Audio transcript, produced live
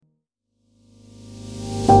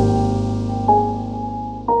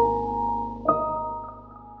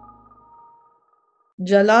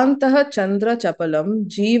jalaanthashchandrachapalam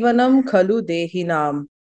jeevanam Khalu dhehinaam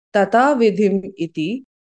thaTha viDhimithi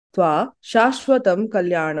thvaa shaashvatham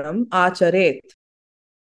kalyaaNam aacharethi.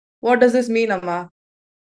 What does this mean, Amma?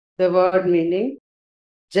 The word meaning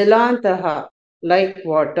Jalantaha, like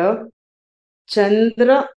water,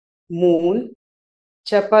 Chandra, moon,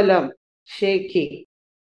 Chapalam, shaky,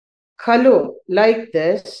 Khalu, like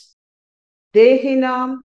this,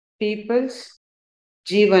 dhehinaam, peoples,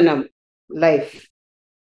 jeevanam, life.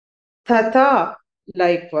 thaTha,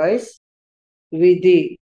 likewise,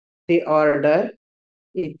 viDhi, the order,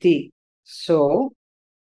 iti, so,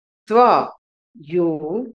 thvaa,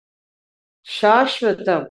 you,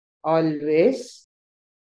 shaashvatham, always,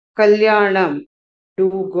 kalyaaNam,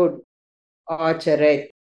 do good, aacharethi,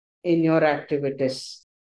 in your activities.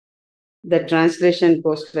 The translation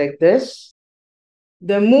goes like this.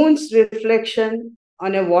 The moon's reflection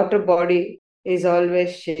on a water body is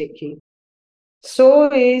always shaky.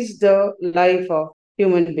 So is the life of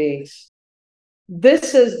human beings.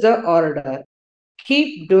 This is the order.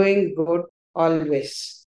 Keep doing good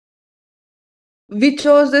always. We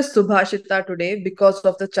chose this Subhashita today because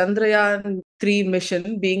of the Chandrayaan-3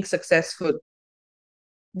 mission being successful.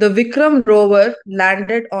 The Vikram rover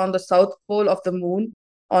landed on the south pole of the moon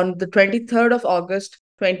on the 23rd of August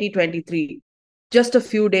 2023, just a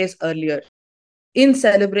few days earlier. In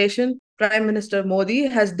celebration, Prime Minister Modi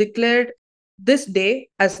has declared this day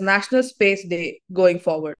as National Space Day going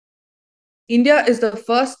forward. India is the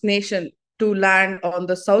first nation to land on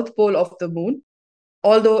the south pole of the moon,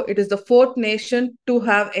 although it is the fourth nation to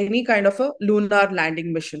have any kind of a lunar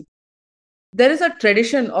landing mission. There is a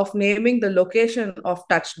tradition of naming the location of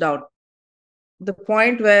touchdown. The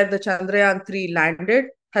point where the Chandrayaan 3 landed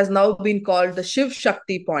has now been called the Shiv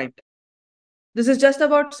Shakti point. This is just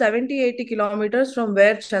about 70-80 kilometers from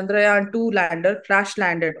where Chandrayaan 2 lander crash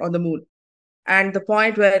landed on the moon. And the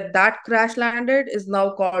point where that crash landed is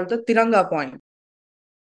now called the Tiranga point.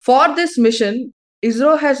 For this mission,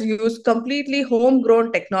 ISRO has used completely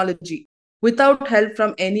homegrown technology without help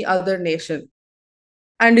from any other nation.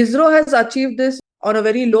 And ISRO has achieved this on a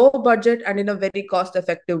very low budget and in a very cost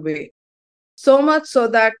effective way. So much so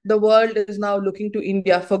that the world is now looking to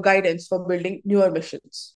India for guidance for building newer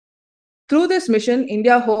missions. Through this mission,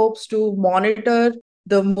 India hopes to monitor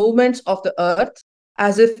the movements of the Earth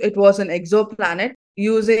as if it was an exoplanet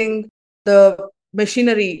using the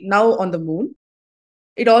machinery now on the moon.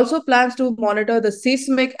 It also plans to monitor the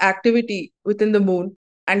seismic activity within the moon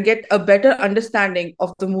and get a better understanding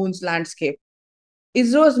of the moon's landscape.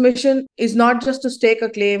 ISRO's mission is not just to stake a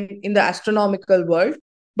claim in the astronomical world,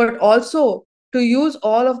 but also to use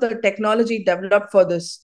all of the technology developed for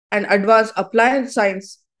this and advance applied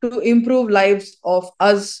science to improve lives of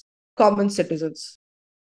us common citizens.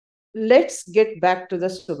 Let's get back to the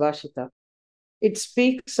Subhashita. It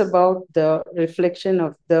speaks about the reflection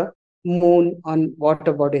of the moon on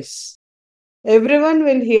water bodies. Everyone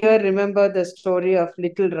will here remember the story of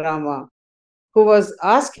little Rama, who was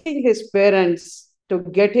asking his parents to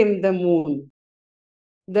get him the moon.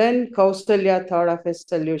 Then Kausalya thought of a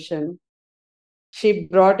solution. She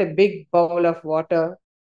brought a big bowl of water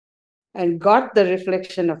and got the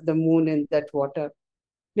reflection of the moon in that water.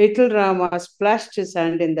 Little Rama splashed his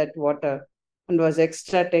hand in that water and was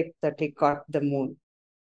ecstatic that he caught the moon.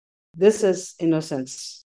 This is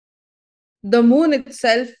innocence. The moon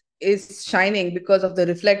itself is shining because of the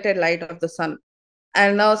reflected light of the sun.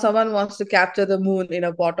 And now someone wants to capture the moon in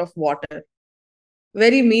a pot of water.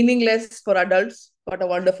 Very meaningless for adults, but a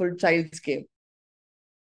wonderful child's game.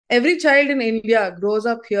 Every child in India grows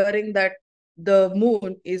up hearing that the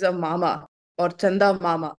moon is a mama or Chanda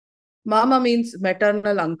mama. Mama means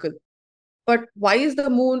maternal uncle. But why is the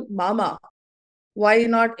moon mama? Why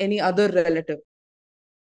not any other relative?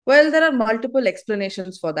 Well, there are multiple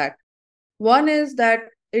explanations for that. One is that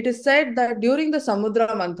it is said that during the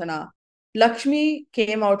Samudra Manthana, Lakshmi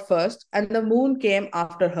came out first and the moon came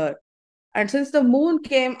after her. And since the moon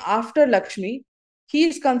came after Lakshmi, he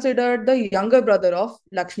is considered the younger brother of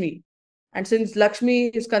Lakshmi. And since Lakshmi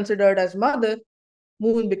is considered as mother,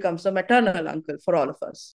 moon becomes a maternal uncle for all of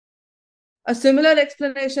us. A similar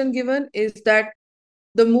explanation given is that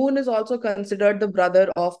the moon is also considered the brother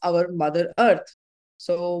of our mother earth.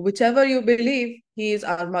 So whichever you believe, he is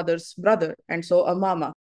our mother's brother and so a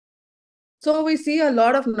mama. So we see a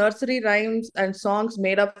lot of nursery rhymes and songs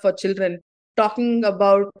made up for children talking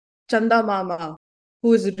about Chanda Mama,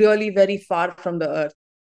 who is really very far from the earth.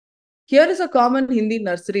 Here is a common Hindi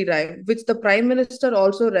nursery rhyme, which the Prime Minister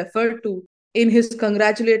also referred to in his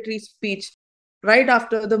congratulatory speech right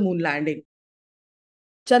after the moon landing.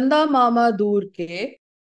 Chanda Mama dur ke,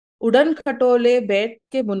 उड़न खटोले बैठ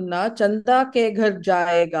के मुन्ना चंदा के घर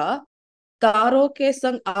जाएगा, तारों के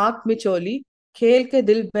संग आंख मिचोली खेल के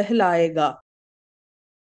दिल बहलाएगा.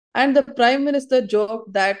 And the Prime Minister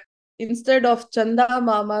joked that instead of Chanda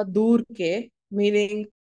Mama Dur ke, meaning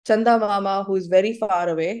Chanda Mama who is very far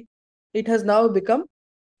away, it has now become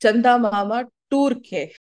Chanda Mama Tour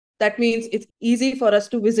ke. That means it's easy for us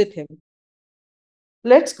to visit him.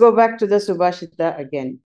 Let's go back to the Subhashita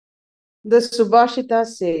again. The Subhashita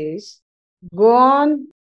says, go on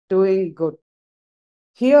doing good.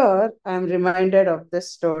 Here I am reminded of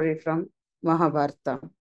this story from Mahabharata.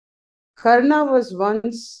 Karna was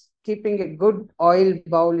once keeping a good oil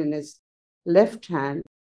bowl in his left hand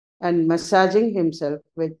and massaging himself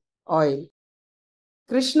with oil.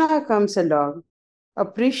 Krishna comes along,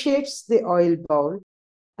 appreciates the oil bowl,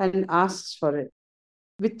 and asks for it.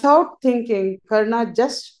 Without thinking, Karna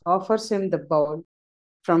just offers him the bowl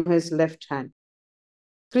from his left hand.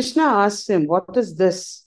 Krishna asks him, what is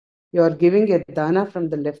this? You are giving a dana from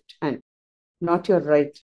the left hand, not your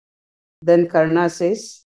right. Then Karna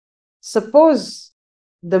says, suppose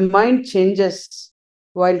the mind changes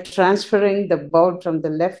while transferring the bowl from the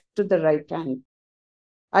left to the right hand.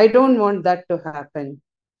 I don't want that to happen,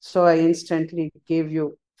 so I instantly gave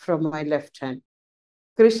you from my left hand.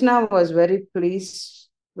 Krishna was very pleased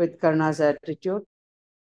with Karna's attitude,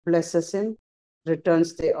 blesses him,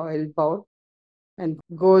 returns the oil bowl, and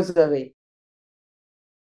goes away.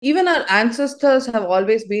 Even our ancestors have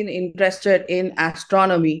always been interested in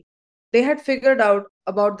astronomy. They had figured out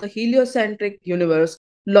about the heliocentric universe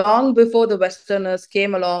long before the Westerners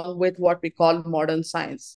came along with what we call modern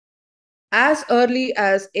science. As early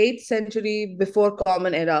as 8th century before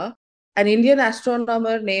Common Era, an Indian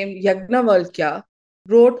astronomer named Yagnavalkya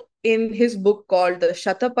wrote in his book called the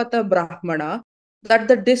Shatapatha Brahmana that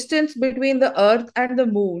the distance between the Earth and the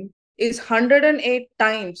Moon is 108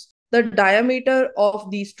 times the diameter of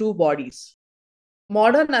these two bodies.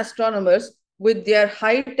 Modern astronomers, with their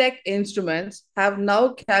high tech instruments, have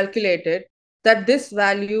now calculated that this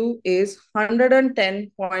value is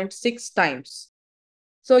 110.6 times.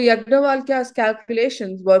 So Yagnavalkya's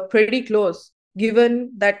calculations were pretty close,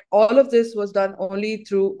 given that all of this was done only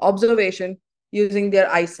through observation using their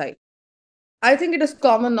eyesight. I think it is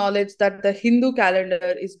common knowledge that the Hindu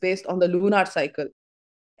calendar is based on the lunar cycle.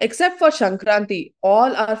 Except for Shankranti,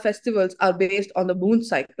 all our festivals are based on the moon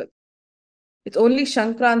cycle. It's only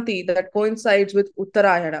Shankranti that coincides with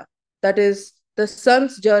Uttarayana, that is, the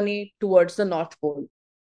sun's journey towards the North Pole.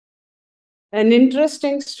 An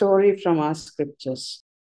interesting story from our scriptures.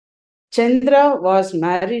 Chandra was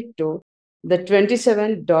married to the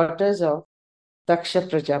 27 daughters of Daksha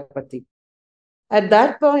Prajapati. At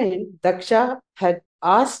that point, Daksha had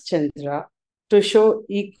asked Chandra to show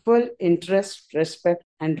equal interest, respect,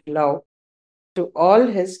 and love to all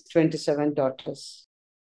his 27 daughters.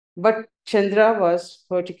 But Chandra was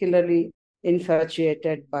particularly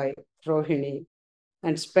infatuated by Rohini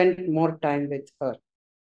and spent more time with her.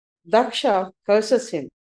 Daksha curses him,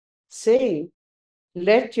 saying,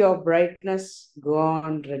 let your brightness go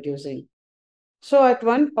on reducing. So at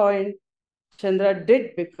one point, Chandra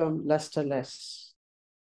did become lusterless.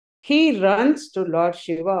 He runs to Lord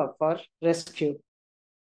Shiva for rescue.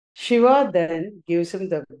 Shiva then gives him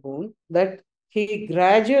the boon that he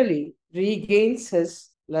gradually regains his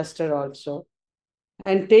luster also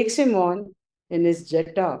and takes him on in his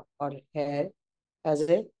jeta or hair as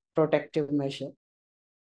a protective measure.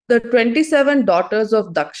 The 27 daughters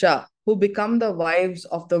of Daksha who become the wives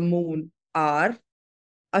of the moon are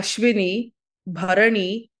Ashwini,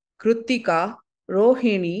 Bharani, Krutika,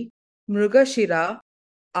 Rohini, Mrugashira,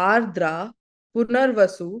 Ardra,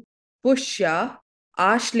 Punarvasu, Pushya,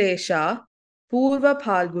 Ashlesha, Purva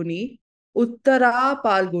Phalguni, Uttara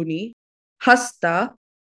Phalguni, Hasta,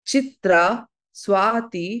 Chitra,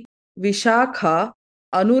 Swati, Vishakha,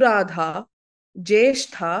 Anuradha,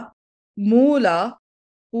 Jeshtha, Moola,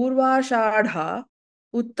 Purvashadha,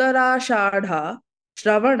 Uttarashadha,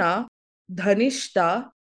 Shravana, Dhanishta,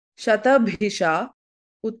 Shatabhisha,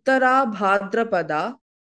 Uttara Bhadrapada,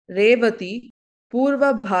 Revati,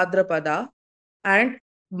 Purva Bhadrapada, and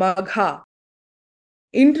Magha.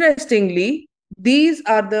 Interestingly, these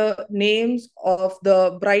are the names of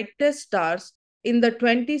the brightest stars in the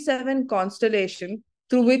 27 constellation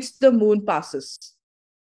through which the moon passes.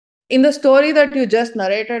 In the story that you just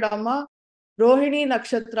narrated, Amma, Rohini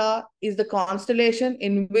Nakshatra is the constellation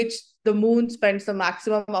in which the moon spends the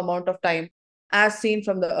maximum amount of time as seen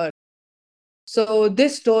from the earth. So,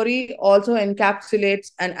 this story also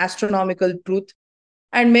encapsulates an astronomical truth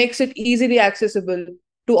and makes it easily accessible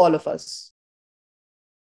to all of us.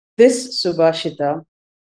 This Subhashita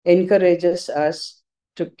encourages us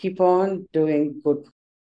to keep on doing good.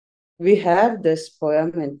 We have this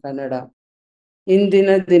poem in Kannada.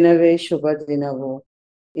 Indina dinave shubha dinavo,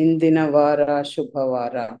 indina vara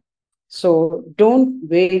shubhavara. So don't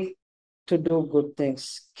wait to do good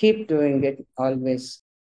things. Keep doing it always.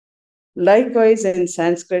 Likewise, in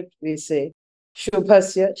Sanskrit, we say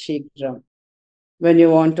shubhasya shigram. When you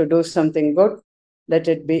want to do something good, let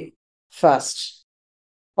it be fast.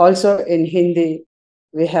 Also in Hindi,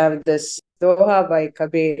 we have this doha by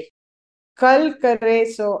Kabir. Kal kare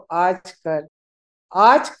so aaj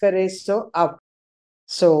kare so ab.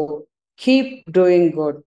 So keep doing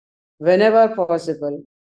good whenever possible,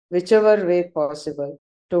 whichever way possible,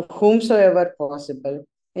 to whomsoever possible,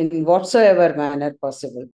 in whatsoever manner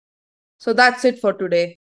possible. So that's it for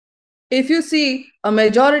today. If you see, a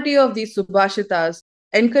majority of these Subhashitas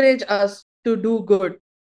encourage us to do good.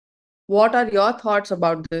 What are your thoughts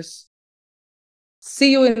about this?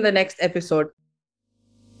 See you in the next episode.